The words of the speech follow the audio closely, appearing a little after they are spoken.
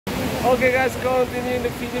Okay guys, continuing the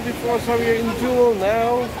video before, so we're in Jewel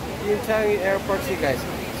now, in Changi Airport, see guys.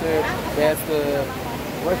 So that's the,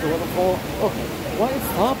 where's the waterfall? Oh, why it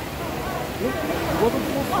stop? Look, the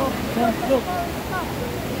waterfall stop. Look,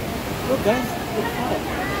 look guys, look.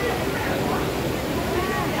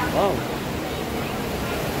 Wow.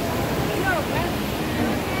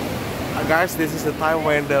 Guys, this is the time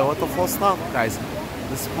when the waterfall stop, guys.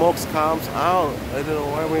 The smoke comes out. I don't know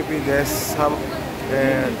why. Maybe there's some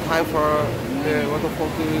time for the waterfall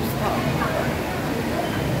to stop.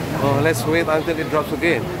 Oh, let's wait until it drops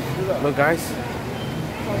again. Look, guys.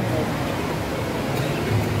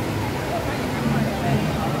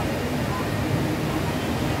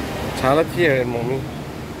 Charlotte here and mommy.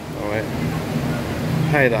 Alright.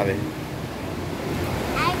 Hi, darling.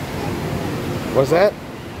 What's that?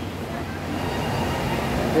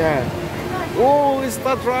 Yeah. Oh, it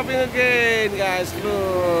starts dropping again, guys.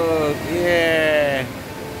 Look. Yeah.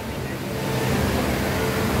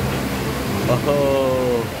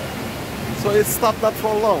 Oh. So it stopped not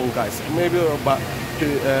for long, guys. Maybe about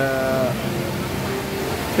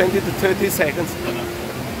 20 to 30 seconds.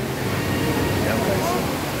 Yeah, guys.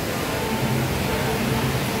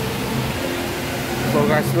 So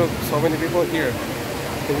guys, look, so many people here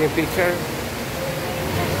taking a picture.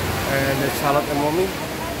 And the Charlotte and mommy.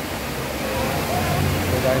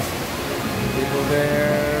 So guys, people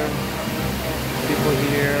there, people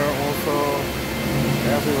here, also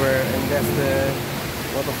everywhere, and that's the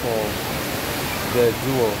waterfall, the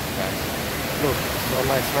Jewel, guys. Look, so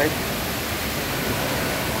nice, right?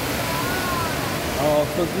 Oh,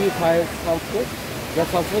 so do you find some food? Get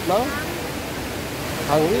some food now?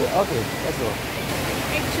 Hungry? Okay, let's go.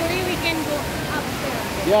 Actually, we can go up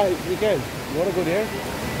there. Yeah, we can. You want to go there?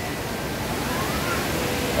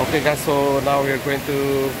 Okay guys, so now we are going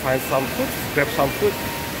to find some food, grab some food.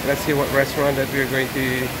 Let's see what restaurant that we are going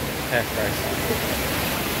to have, guys.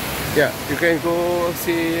 Yeah, you can go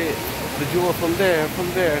see the Jewel from there,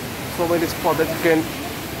 So many spots that you can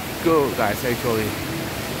go, guys, actually.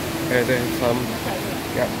 And then some,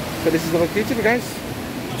 yeah. So this is the location, guys.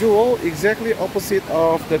 Jewel, exactly opposite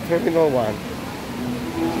of the Terminal 1.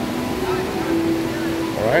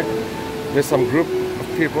 Alright, there's some group of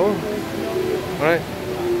people. Alright.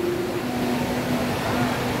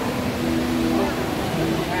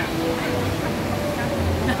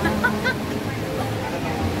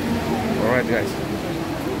 Alright guys.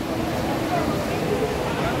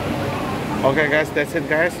 Okay guys, that's it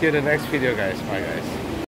guys. See you in the next video guys. Bye guys.